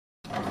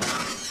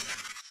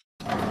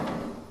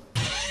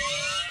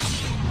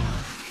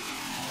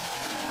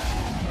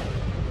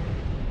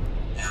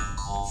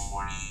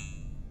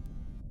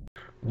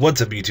What's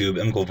up, YouTube?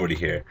 Mkohl40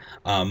 here.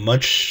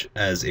 Much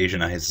as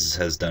Asian Eyes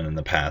has done in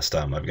the past,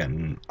 I've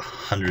gotten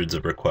hundreds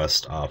of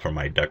requests for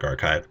my deck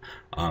archive.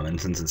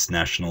 And since it's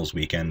Nationals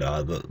weekend,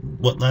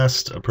 what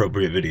last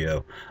appropriate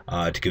video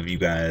to give you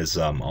guys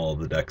all of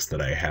the decks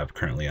that I have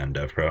currently on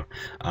DevPro.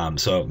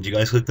 So if you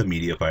guys click the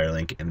MediaFire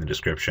link in the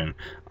description,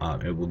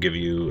 it will give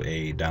you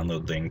a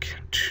download link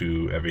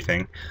to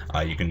everything.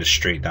 You can just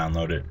straight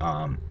download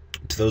it.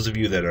 To those of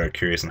you that are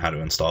curious on how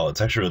to install,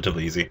 it's actually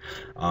relatively easy.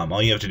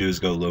 All you have to do is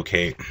go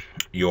locate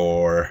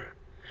your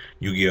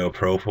Yu-Gi-Oh!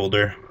 Pro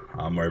folder,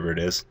 wherever it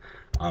is.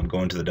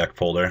 Go into the deck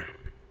folder,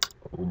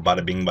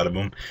 bada bing, bada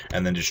boom,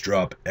 and then just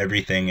drop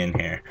everything in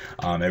here.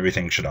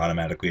 Everything should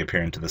automatically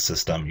appear into the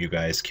system. You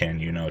guys can,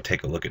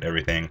 take a look at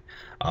everything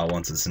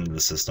once it's into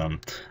the system.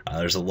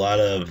 There's a lot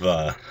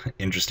of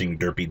interesting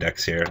derpy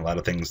decks here. A lot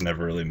of things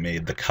never really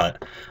made the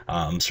cut.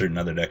 Certain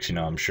other decks,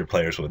 I'm sure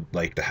players would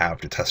like to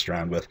have to test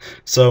around with.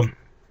 So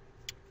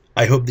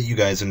I hope that you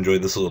guys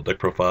enjoyed this little deck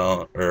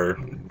profile or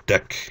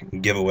deck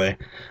giveaway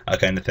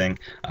kind of thing.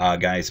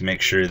 Guys,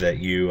 make sure that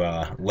you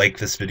like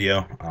this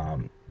video.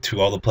 To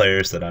all the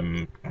players that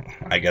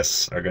I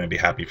guess are going to be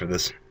happy for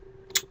this,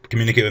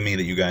 communicate with me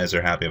that you guys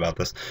are happy about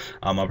this.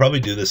 I'll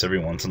probably do this every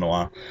once in a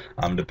while,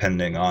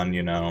 depending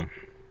on,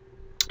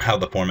 how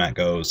the format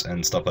goes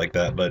and stuff like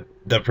that. But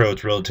DevPro,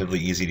 it's relatively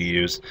easy to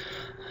use.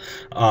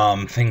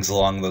 Things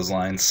along those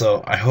lines.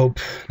 So I hope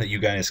that you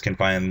guys can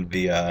find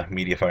the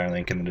MediaFire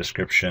link in the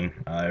description.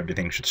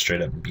 Everything should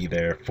straight up be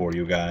there for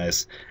you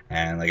guys,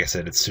 and like I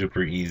said, it's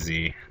super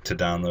easy to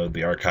download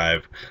the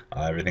archive.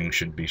 Everything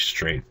should be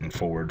straight and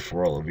forward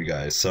for all of you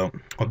guys. So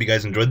hope you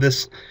guys enjoyed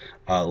this.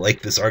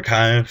 Like this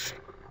archive,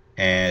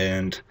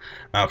 and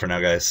out for now,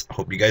 guys.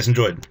 Hope you guys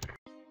enjoyed.